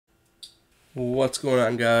What's going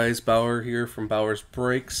on, guys? Bauer here from Bauer's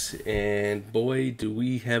Breaks, and boy, do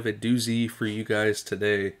we have a doozy for you guys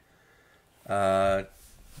today. Uh,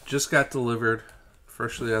 just got delivered,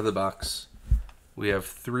 freshly out of the box. We have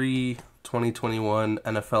three 2021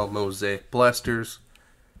 NFL Mosaic Blasters,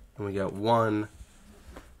 and we got one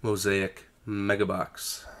Mosaic Mega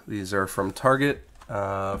box. These are from Target,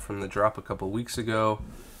 from the drop a couple weeks ago.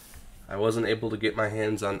 I wasn't able to get my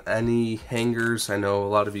hands on any hangers. I know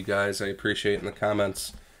a lot of you guys, I appreciate in the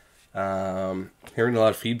comments, hearing a lot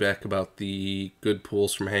of feedback about the good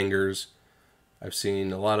pulls from hangers. I've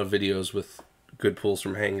seen a lot of videos with good pulls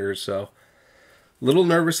from hangers, so a little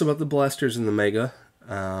nervous about the blasters in the Mega.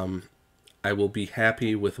 I will be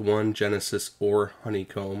happy with one Genesis or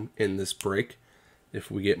Honeycomb in this break.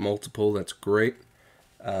 If we get multiple, that's great.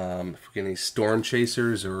 If we get any Storm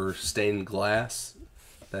Chasers or stained glass,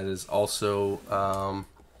 that is also,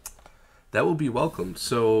 that will be welcomed.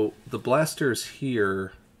 So the blasters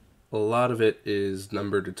here, a lot of it is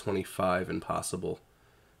numbered to 25 and possible.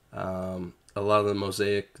 A lot of the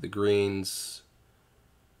Mosaic, the greens,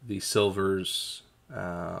 the silvers,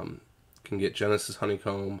 can get Genesis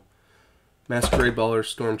Honeycomb, Masquerade Ballers,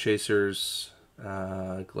 Storm Chasers,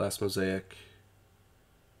 Glass Mosaic.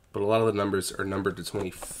 But a lot of the numbers are numbered to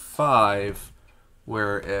 25.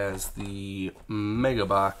 Whereas the Mega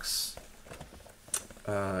Box,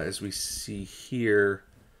 as we see here,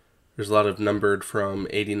 there's a lot of numbered from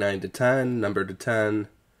 89 to 10, numbered to 10,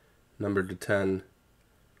 numbered to 10,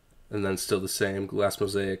 and then still the same. Glass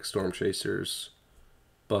Mosaic, Storm Chasers,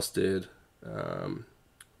 Busted,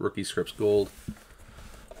 Rookie Scripts Gold.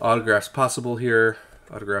 Autographs possible here,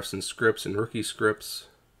 autographs and scripts and rookie scripts.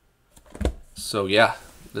 So yeah,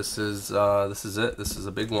 this is it. This is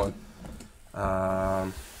a big one.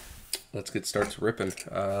 Let's get started ripping.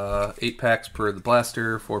 8 packs per the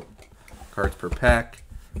blaster, 4 cards per pack,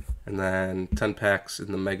 and then 10 packs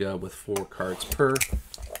in the Mega with 4 cards per.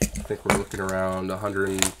 I think we're looking around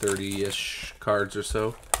 130-ish cards or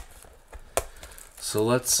so. So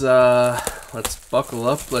let's buckle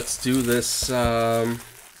up. Let's do this. We'll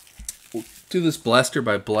do this blaster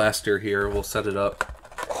by blaster here. We'll set it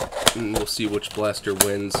up, and we'll see which blaster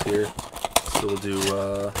wins here. So we'll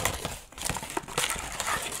do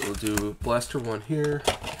blaster 1 here.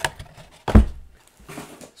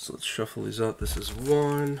 So let's shuffle these out. This is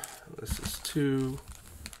 1, this is 2,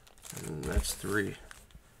 and that's 3.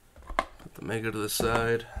 Put the Mega to the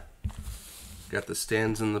side. Got the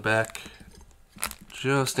stands in the back,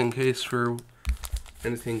 just in case for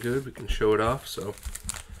anything good, we can show it off. So,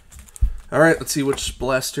 all right, let's see which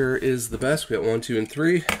blaster is the best. We got 1, 2, and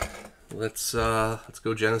 3. Let's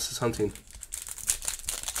go Genesis hunting.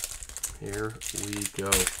 Here we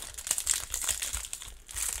go.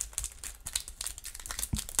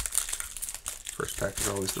 First pack is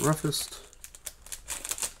always the roughest.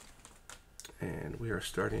 And we are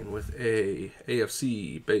starting with a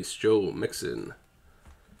AFC base Joe Mixon.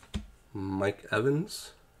 Mike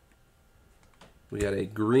Evans. We got a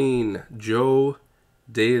green Joe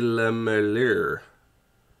Delamelier.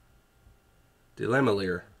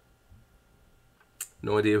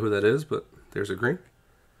 No idea who that is, but there's a green.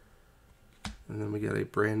 And then we got a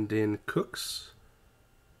Brandon Cooks.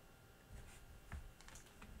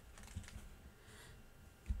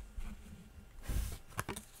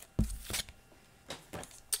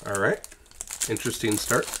 All right, interesting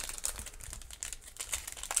start.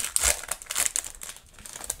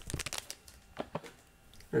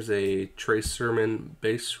 There's a Trey Sermon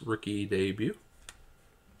base rookie debut.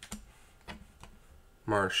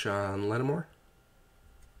 Marshawn Lattimore.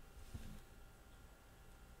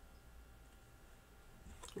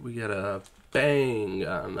 We got a bang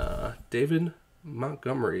on David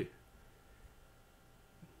Montgomery.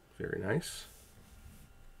 Very nice.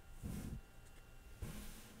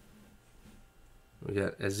 We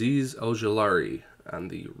got Azeez Ojulari on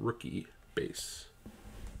the rookie base.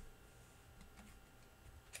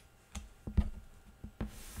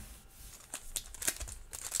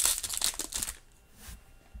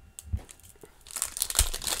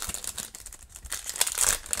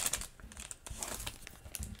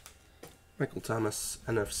 Michael Thomas,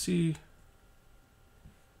 NFC.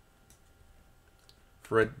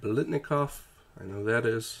 Fred Biletnikoff, I know that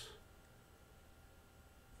is.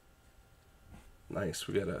 Nice,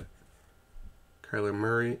 we got a Kyler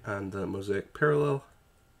Murray on the Mosaic Parallel.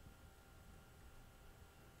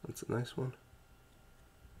 That's a nice one.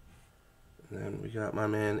 And then we got my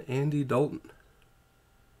man Andy Dalton.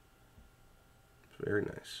 Very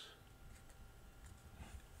nice.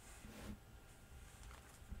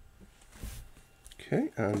 Okay,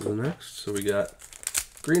 on to the next. So we got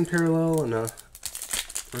green parallel and a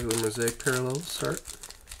regular Mosaic parallels start.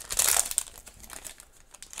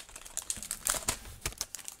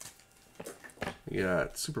 We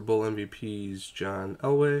got Super Bowl MVPs John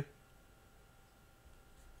Elway.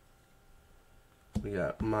 We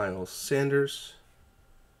got Miles Sanders.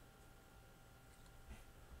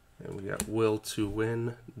 And we got Will to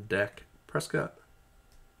Win Dak Prescott.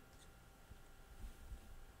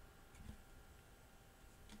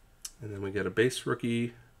 And then we got a base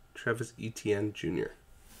rookie Travis Etienne Jr.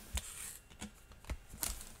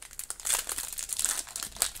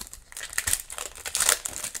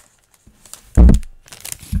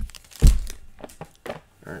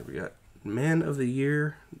 All right, we got Man of the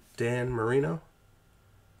Year Dan Marino.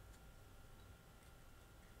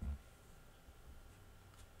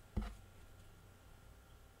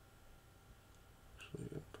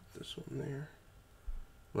 Put this one there.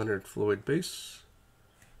 Leonard Floyd base.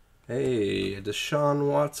 Hey, Deshaun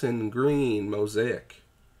Watson green Mosaic.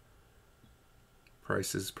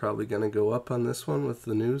 Price is probably going to go up on this one with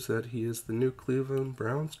the news that he is the new Cleveland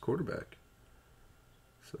Browns quarterback.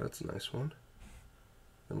 So that's a nice one.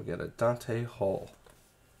 Then we got a Dante Hall.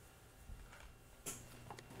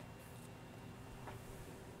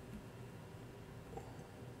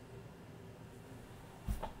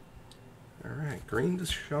 All right, green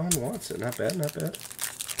Deshaun Watson. Not bad, not bad.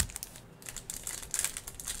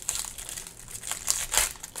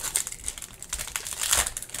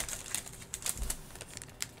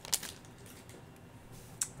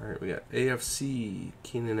 All right, we got AFC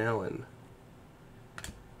Keenan Allen.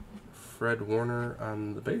 Fred Warner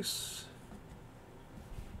on the base.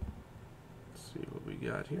 Let's see what we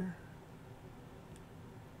got here.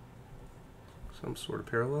 Some sort of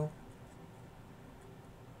parallel.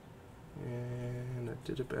 And I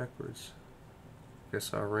did it backwards. I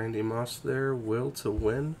saw Randy Moss there. Will to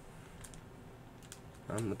Win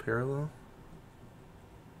on the parallel.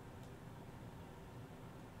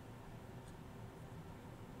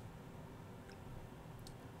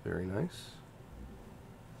 Very nice.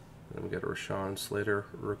 Then we got a Rashawn Slater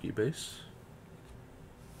rookie base.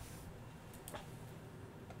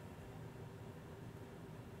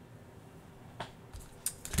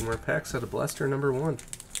 Two more packs out of Blaster number 1.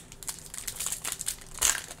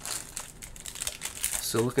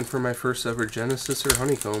 Still looking for my first ever Genesis or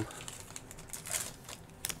Honeycomb.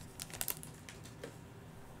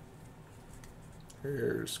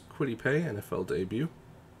 Here's Kwity Paye, NFL debut.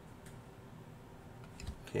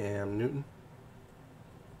 Cam Newton.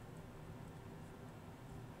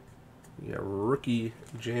 We got rookie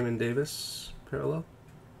Jamin Davis parallel.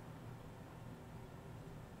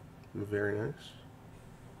 Very nice.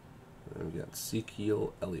 And we got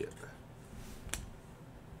Ezekiel Elliott.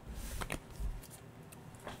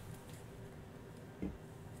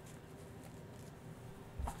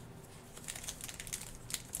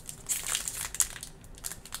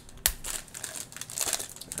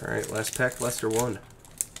 Alright, last pack, Blaster 1.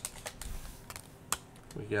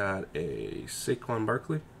 We got a Saquon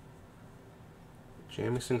Barkley,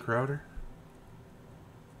 Jamison Crowder,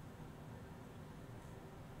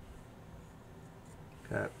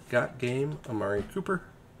 got Game, Amari Cooper,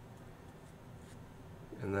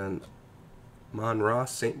 and then Mon-Ra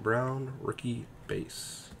St. Brown rookie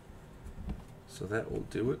base. So that will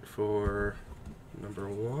do it for number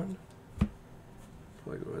 1.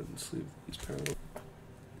 Probably go ahead and sleeve these parallel.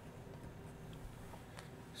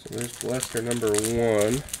 So there's Blaster number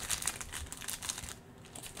 1.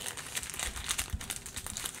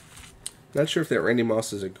 Not sure if that Randy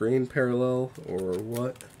Moss is a green parallel or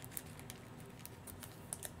what.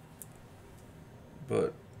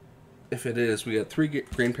 But if it is, we got 3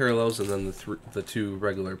 green parallels and then the 2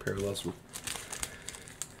 regular parallels with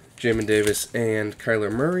Jamin Davis and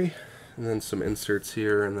Kyler Murray. And then some inserts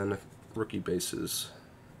here and then rookie bases.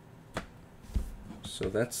 So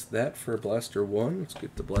that's that for Blaster 1. Let's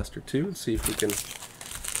get to Blaster 2 and see if we can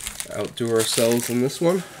outdo ourselves in this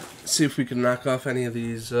one. See if we can knock off any of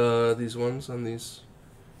these ones on these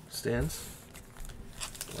stands.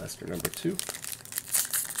 Blaster number 2.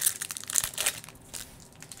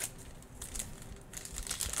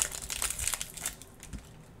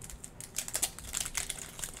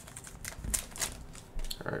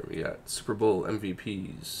 Alright, we got Super Bowl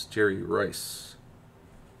MVPs, Jerry Rice.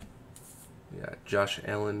 We got Josh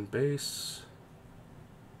Allen base,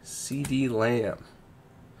 CD Lamb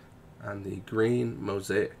on the green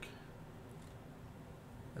Mosaic,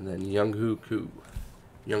 and then Younghoe Koo.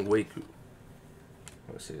 I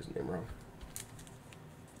want to say his name wrong.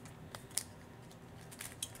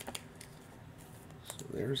 So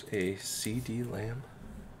there's a CD Lamb.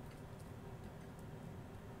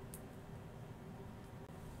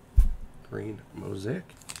 Green Mosaic.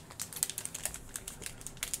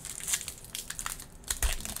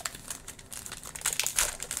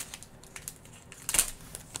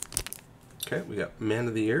 Okay, we got Man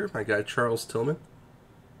of the Year, my guy Charles Tillman.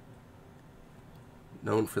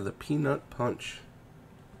 Known for the Peanut Punch.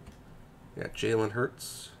 We got Jalen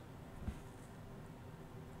Hurts.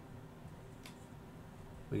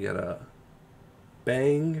 We got a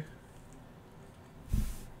Bang.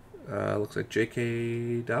 Looks like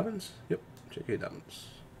J.K. Dobbins. Yep, J.K. Dobbins.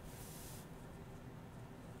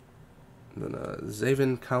 And then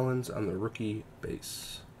Zaven Collins on the rookie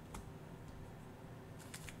base.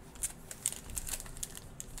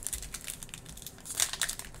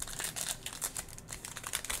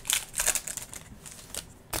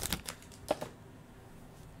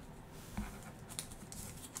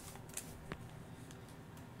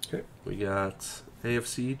 Okay, we got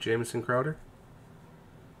AFC Jamison Crowder,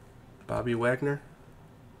 Bobby Wagner.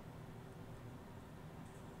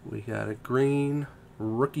 We got a green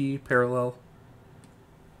rookie parallel,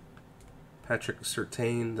 Patrick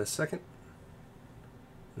Surtain II.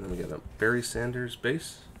 And then we got a Barry Sanders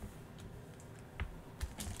base.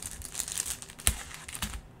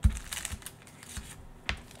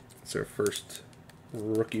 It's our first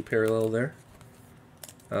rookie parallel there.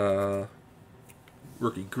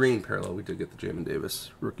 Rookie green parallel. We did get the Jamin Davis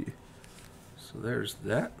rookie. So there's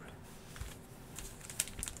that.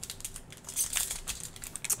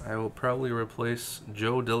 I will probably replace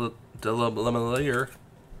Joe Delamalier,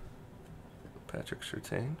 Patrick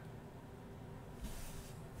Surtain.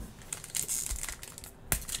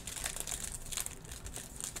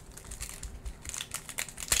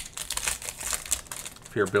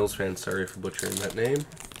 If you're a Bills fan, sorry for butchering that name.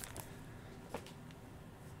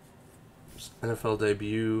 NFL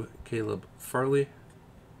debut, Caleb Farley.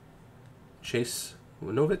 Chase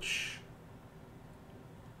Winovich.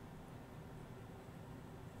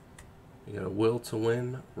 We got a will to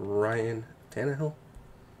win, Ryan Tannehill.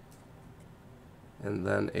 And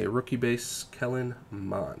then a rookie base, Kellen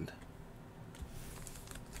Mond.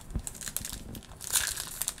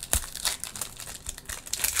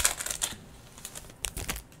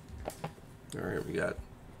 Alright, we got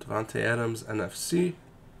Devontae Adams, NFC.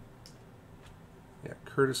 We got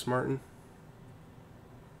Curtis Martin.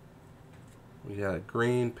 We got a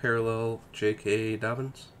green parallel, J.K.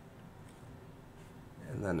 Dobbins.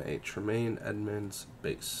 And then a Tremaine Edmonds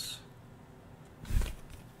base.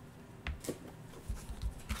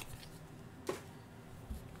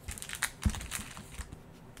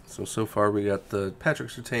 So far we got the Patrick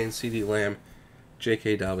Surtain, CeeDee Lamb,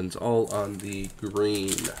 J.K. Dobbins, all on the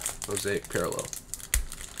green Mosaic parallel.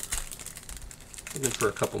 Looking for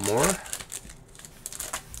a couple more.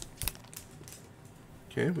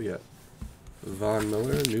 Okay, we got Von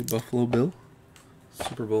Miller, new Buffalo Bill,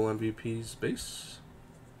 Super Bowl MVP's base.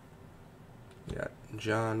 We got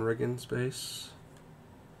John Riggins base.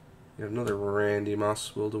 We have another Randy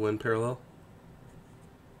Moss will to win parallel.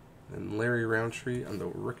 And Larry Roundtree on the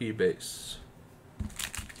rookie base.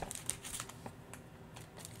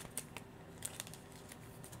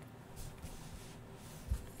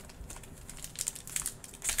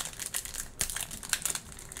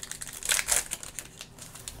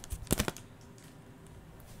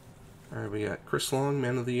 Alright, we got Chris Long,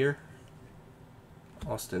 Man of the Year.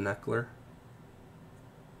 Austin Eckler.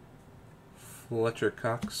 Fletcher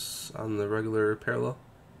Cox on the regular parallel.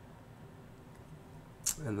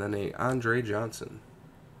 And then a Andre Johnson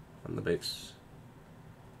on the base.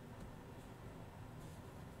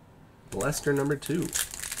 Blaster number 2.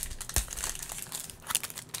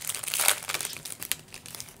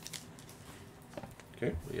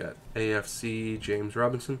 Okay, we got AFC James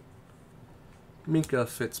Robinson. Minka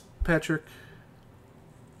Fitzpatrick.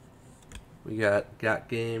 We got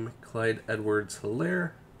Game Clyde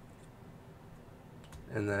Edwards-Helaire.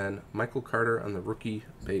 And then Michael Carter on the rookie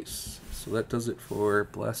base. So that does it for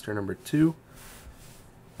Blaster number 2.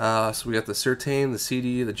 So we got the Surtain, the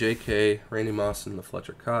CD, the JK, Randy Moss, and the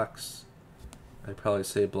Fletcher Cox. I'd probably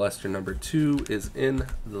say Blaster number 2 is in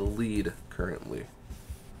the lead currently.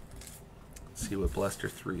 Let's see what Blaster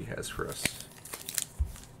 3 has for us.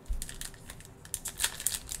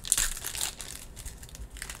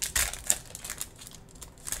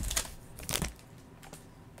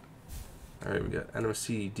 Alright, we got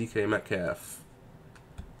NFC DK Metcalf,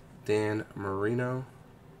 Dan Marino,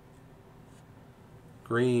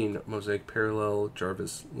 green Mosaic Parallel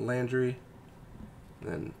Jarvis Landry,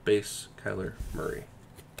 and then base Kyler Murray.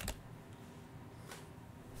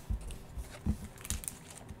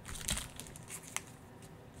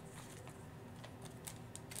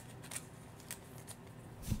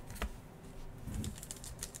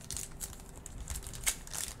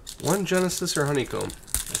 One Genesis or Honeycomb.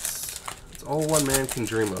 It's all one man can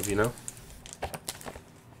dream of, you know?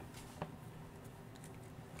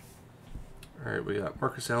 Alright, we got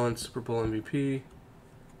Marcus Allen, Super Bowl MVP,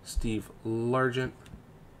 Steve Largent,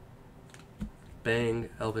 Bang,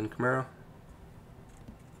 Alvin Kamara,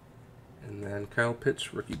 and then Kyle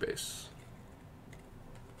Pitts, rookie base.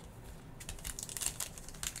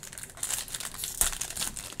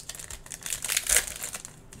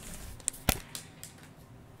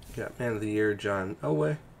 Got Man of the Year, John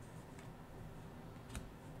Elway,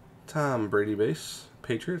 Tom Brady base,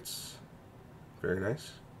 Patriots, very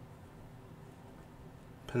nice.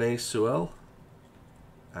 Penei Sewell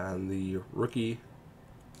on the rookie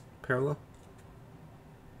parallel,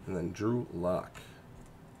 and then Drew Lock.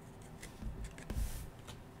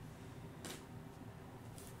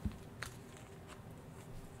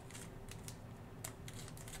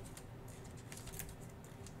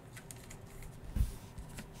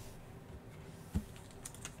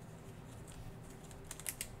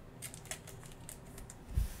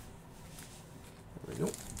 There we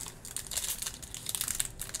go.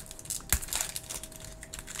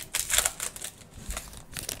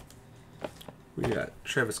 We got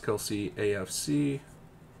Travis Kelce, AFC,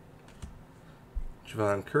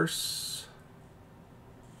 Javon Curse.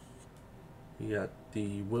 We got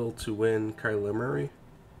the Will to Win, Kyler Murray.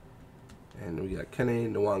 And we got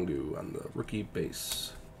Kene Nwangu on the rookie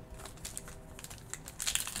base.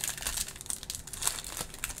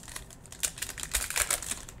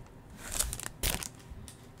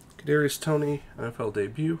 Kadarius Toney, NFL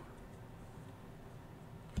debut.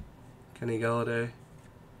 Kenny Galladay.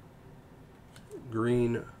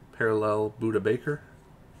 Green parallel Buda Baker.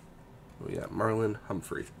 We got Marlon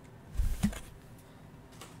Humphrey.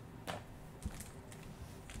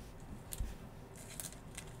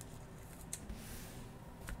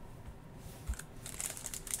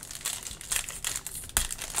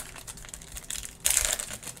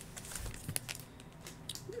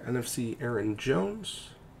 NFC Aaron Jones.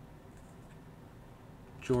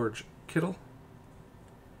 George Kittle.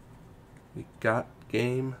 We got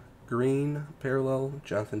Game Green parallel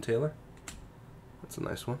Jonathan Taylor. That's a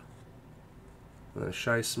nice one. And then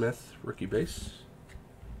Shi Smith, rookie base.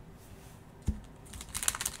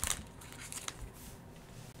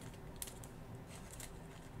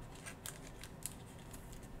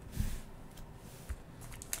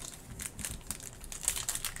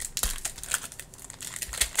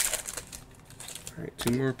 Alright,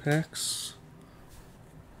 2 more packs.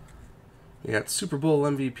 We got Super Bowl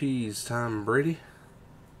MVPs, Tom Brady,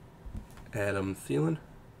 Adam Thielen.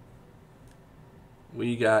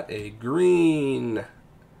 We got a green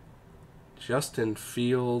Justin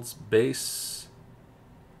Fields base,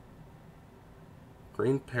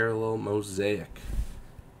 green parallel Mosaic.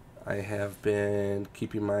 I have been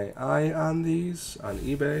keeping my eye on these on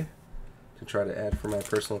eBay to try to add for my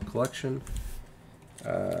personal collection.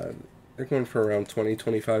 They're going for around 20,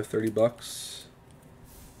 25, 30 bucks.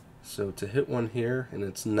 So to hit one here, and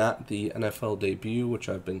it's not the NFL debut, which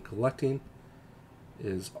I've been collecting,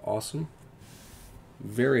 is awesome.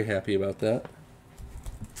 Very happy about that.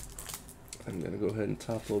 I'm going to go ahead and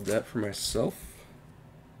top load that for myself.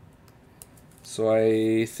 So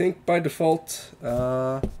I think by default,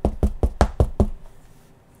 I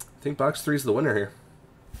think box 3 is the winner here.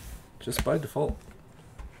 Just by default.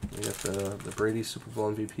 We got the Brady Super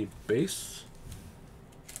Bowl MVP base.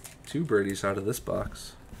 2 Brady's out of this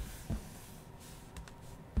box.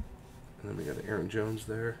 And then we got Aaron Jones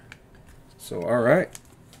there. So, alright.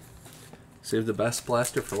 Save the best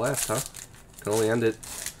blaster for last, huh? Can only end it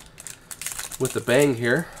with a bang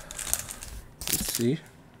here. Let's see.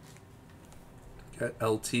 Got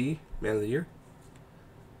LT, Man of the Year.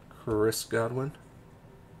 Chris Godwin.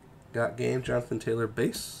 Got Game, Jonathan Taylor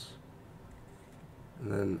base.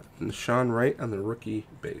 And then Sean Wright on the rookie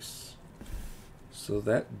base. So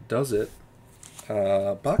that does it.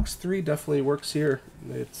 Box 3 definitely works here.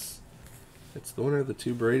 It's the winner of the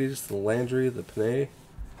 2 Brady's, the Landry, the Penei.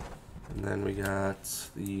 And then we got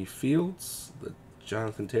the Fields, the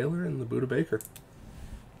Jonathan Taylor, and the Buda Baker.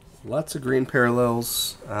 Lots of green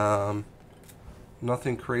parallels.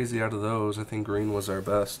 Nothing crazy out of those. I think green was our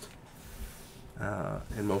best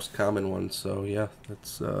and most common one. So yeah,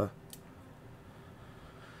 that's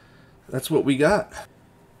what we got.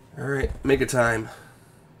 All right, Mega time.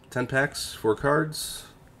 10 packs, 4 cards.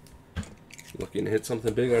 Looking to hit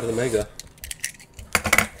something big out of the Mega.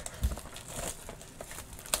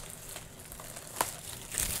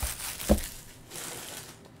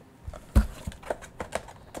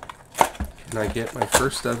 Can I get my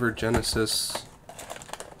first ever Genesis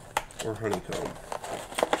or Honeycomb?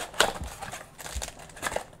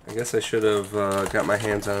 I guess I should have got my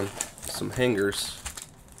hands on some hangers.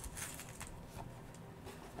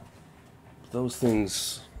 Those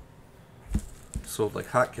things sold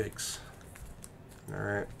like hotcakes.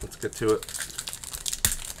 Alright, let's get to it.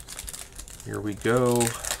 Here we go.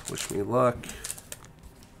 Wish me luck.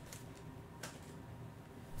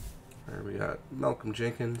 There we got Malcolm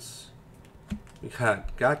Jenkins. We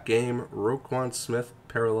got Game, Roquan Smith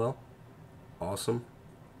parallel. Awesome.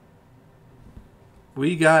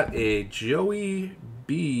 We got a Joey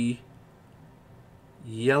B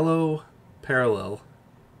yellow parallel.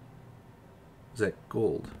 Is that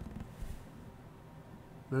gold?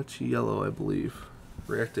 That's yellow, I believe.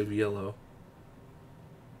 Reactive yellow.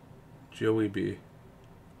 Joey B.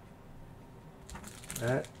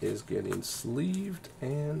 That is getting sleeved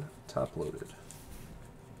and top loaded.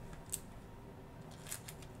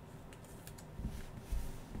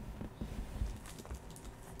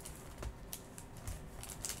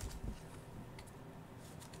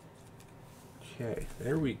 Okay,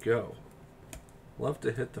 there we go. Love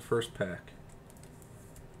to hit the first pack.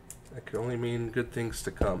 That can only mean good things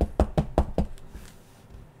to come.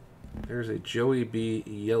 There's a Joey B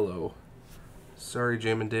yellow. Sorry,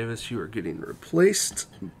 Jamin Davis, you are getting replaced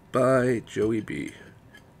by Joey B.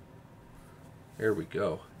 There we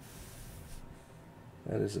go.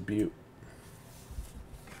 That is a beaut.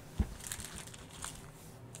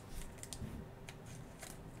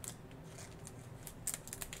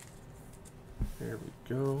 There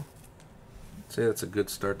we go. I'd say that's a good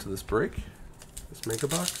start to this break, this mega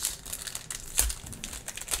box.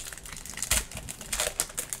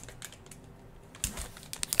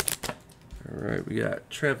 Alright, we got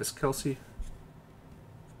Travis Kelce.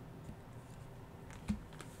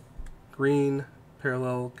 Green,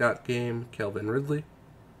 parallel, got game, Calvin Ridley.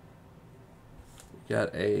 We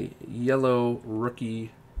got a yellow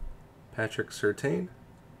rookie, Patrick Surtain.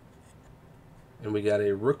 And we got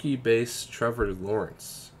a rookie base, Trevor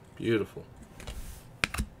Lawrence. Beautiful.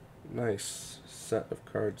 Nice set of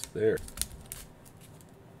cards there.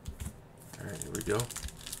 Alright, here we go.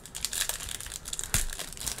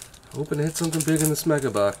 Hoping to hit something big in this mega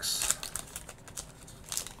box.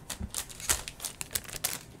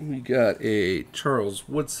 We got a Charles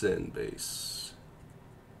Woodson base.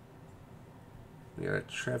 We got a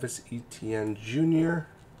Travis Etienne Jr.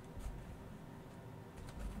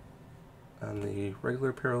 on the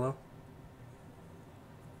regular parallel.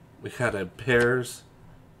 We got a Bears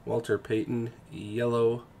Walter Payton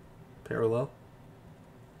yellow parallel.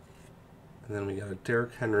 And then we got a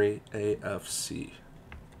Derrick Henry AFC.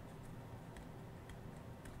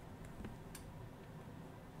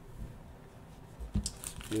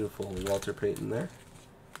 Beautiful Walter Payton there.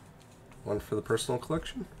 One for the personal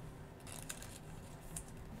collection.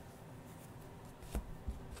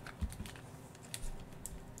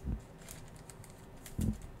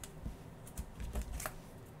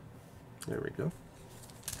 There we go.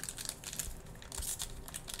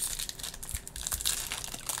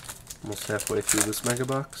 Almost halfway through this mega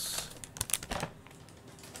box.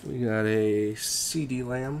 We got a CD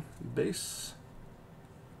Lamb base.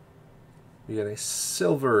 We got a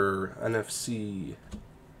silver NFC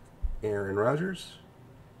Aaron Rodgers.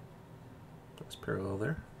 That's parallel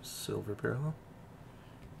there. Silver parallel.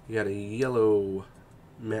 We got a yellow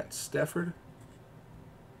Matt Stafford.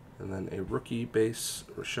 And then a rookie base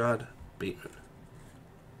Rashad Bateman.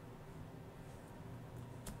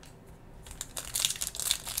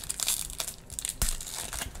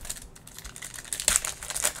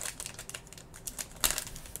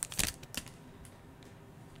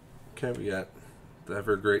 Okay, we got the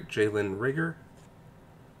ever great Jalen Reagor.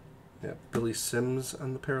 We got Billy Sims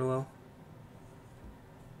on the parallel.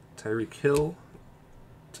 Tyreek Hill,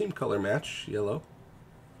 team color match, yellow.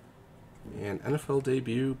 And NFL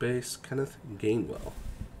debut base Kenneth Gainwell.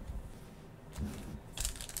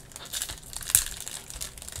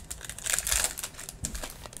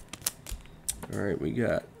 Alright, we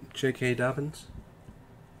got J.K. Dobbins.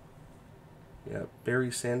 We got Barry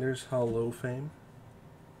Sanders, Hall of Fame.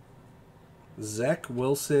 Zach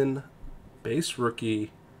Wilson, base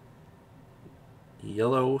rookie,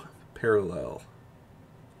 yellow parallel.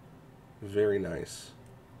 Very nice.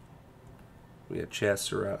 We got Chaz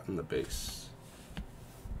Surratt on the base.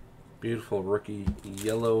 Beautiful rookie,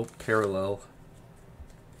 yellow parallel,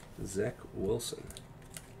 Zach Wilson.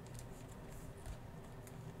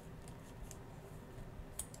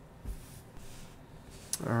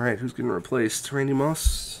 Alright, who's getting replaced? Randy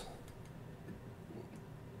Moss?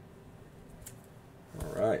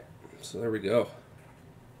 Alright, so there we go.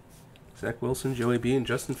 Zach Wilson, Joey B, and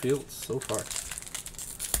Justin Fields so far.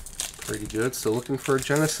 Pretty good. Still looking for a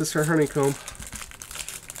Genesis or Honeycomb.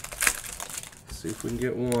 Let's see if we can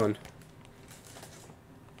get one.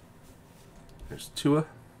 There's Tua.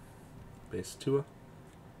 Base Tua.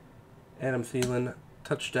 Adam Thielen,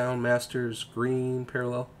 touchdown Masters, green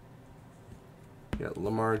parallel. We got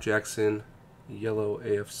Lamar Jackson, yellow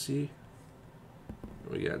AFC.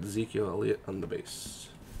 We got Ezekiel Elliott on the base.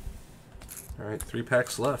 Alright, 3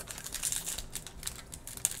 packs left.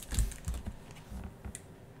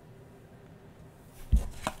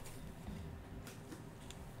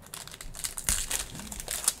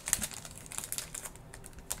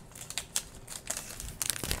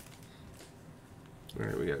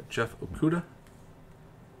 Alright, we got Jeff Okudah.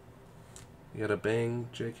 We got a bang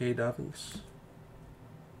J.K. Dobbins.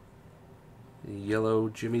 Yellow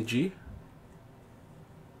Jimmy G.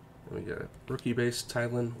 And we got a rookie base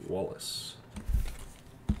Tylan Wallace.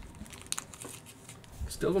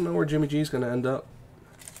 Still don't know where Jimmy G is going to end up.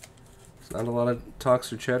 There's not a lot of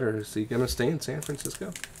talks or chatter. Is he going to stay in San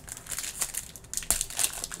Francisco?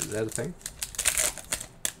 Is that a thing?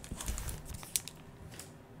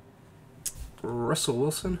 Russell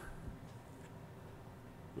Wilson.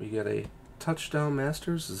 We got a touchdown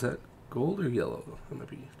Masters. Is that gold or yellow? That might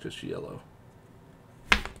be just yellow.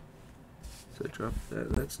 So drop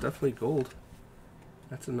that. That's definitely gold.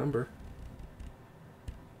 That's a number.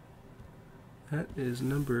 That is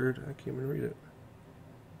numbered. I can't even read it.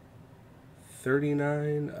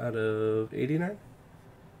 39 out of 89.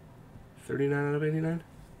 39 out of 89.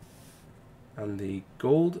 On the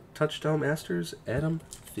gold touchdown Masters, Adam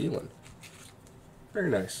Thielen. Very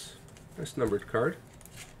nice. Nice numbered card.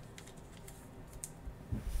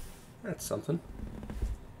 That's something.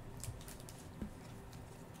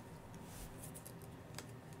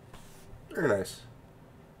 Very nice.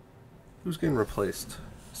 Who's getting replaced?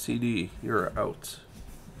 CD, you're out.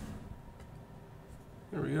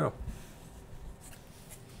 There we go.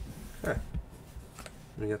 Okay.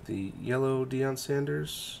 We got the yellow Deion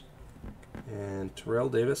Sanders and Terrell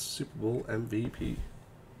Davis, Super Bowl MVP.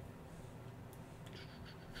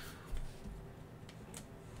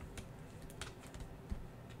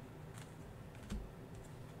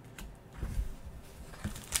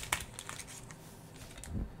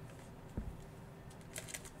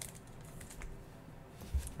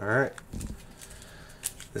 Alright.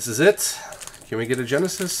 This is it. Can we get a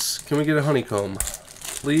Genesis? Can we get a Honeycomb?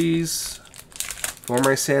 Please, for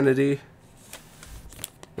my sanity,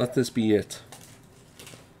 let this be it.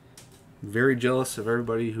 Very jealous of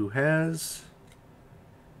everybody who has.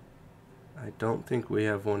 I don't think we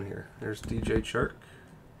have one here. There's DJ Chark.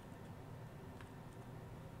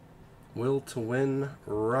 Will to win,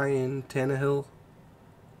 Ryan Tannehill.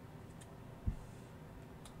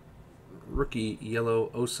 Rookie yellow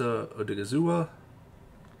Osa Odigizua.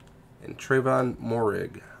 And Trayvon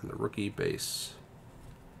Moehrig on the rookie base.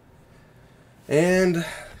 And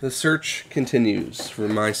the search continues for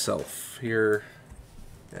myself here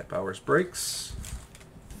at Bowers Breaks.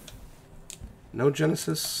 No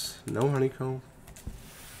Genesis, no Honeycomb,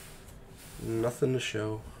 nothing to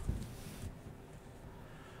show.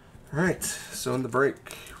 Alright, so in the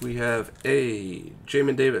break we have a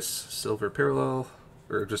Jamin Davis, silver parallel,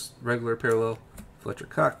 or just regular parallel, Fletcher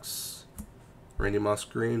Cox, Randy Moss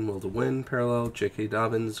green, Will to Win parallel, J.K.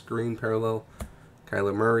 Dobbins green parallel,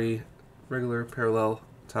 Kyler Murray regular parallel,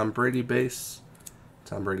 Tom Brady base,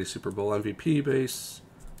 Tom Brady Super Bowl MVP base,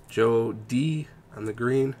 Joe D on the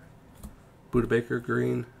green, Buda Baker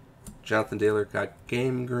green, Jonathan Taylor got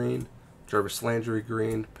game green, Jarvis Landry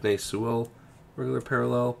green, Penei Sewell regular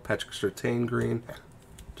parallel, Patrick Surtain green,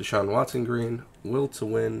 Deshaun Watson green, Will to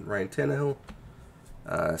Win Ryan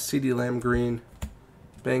Tannehill, CD Lamb green,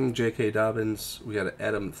 bang J.K. Dobbins, we got an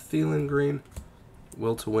Adam Thielen green,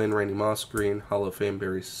 Will to Win Randy Moss green, Hall of Fame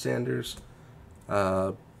Barry Sanders,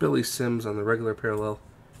 Billy Sims on the regular parallel,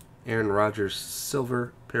 Aaron Rodgers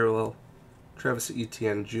silver parallel, Travis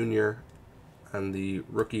Etienne Jr. on the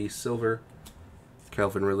rookie silver,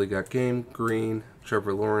 Calvin Ridley got game green,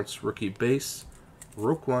 Trevor Lawrence rookie base,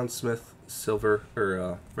 Roquan Smith silver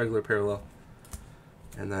or regular parallel,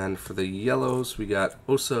 and then for the yellows we got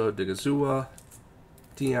Osa Odigizua,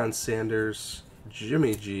 Deion Sanders,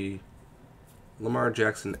 Jimmy G, Lamar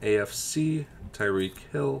Jackson AFC, Tyreek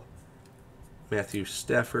Hill, Matthew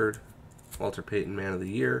Stafford, Walter Payton Man of the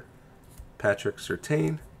Year, Patrick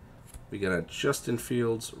Surtain. We got a Justin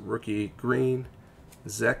Fields rookie green,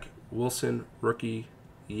 Zach Wilson rookie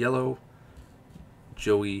yellow,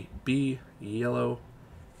 Joey B yellow,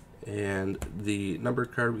 and the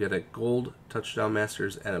numbered card we got a gold touchdown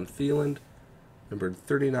Masters Adam Thielen, numbered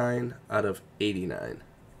 39 out of 89.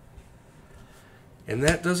 And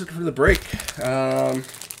that does it for the break.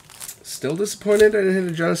 Still disappointed I didn't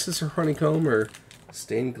hit a Genesis or Honeycomb or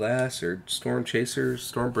Stained Glass or Storm Chaser,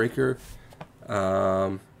 Stormbreaker.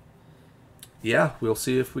 yeah, we'll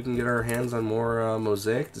see if we can get our hands on more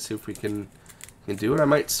Mosaic to see if we can do it. I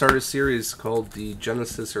might start a series called the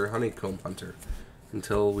Genesis or Honeycomb Hunter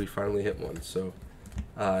until we finally hit one. So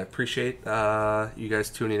I appreciate you guys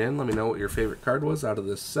tuning in. Let me know what your favorite card was out of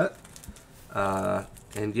this set.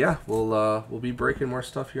 And yeah, we'll be breaking more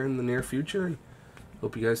stuff here in the near future. And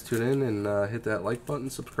hope you guys tune in and hit that like button,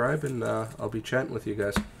 subscribe, and I'll be chatting with you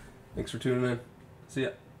guys. Thanks for tuning in. See ya.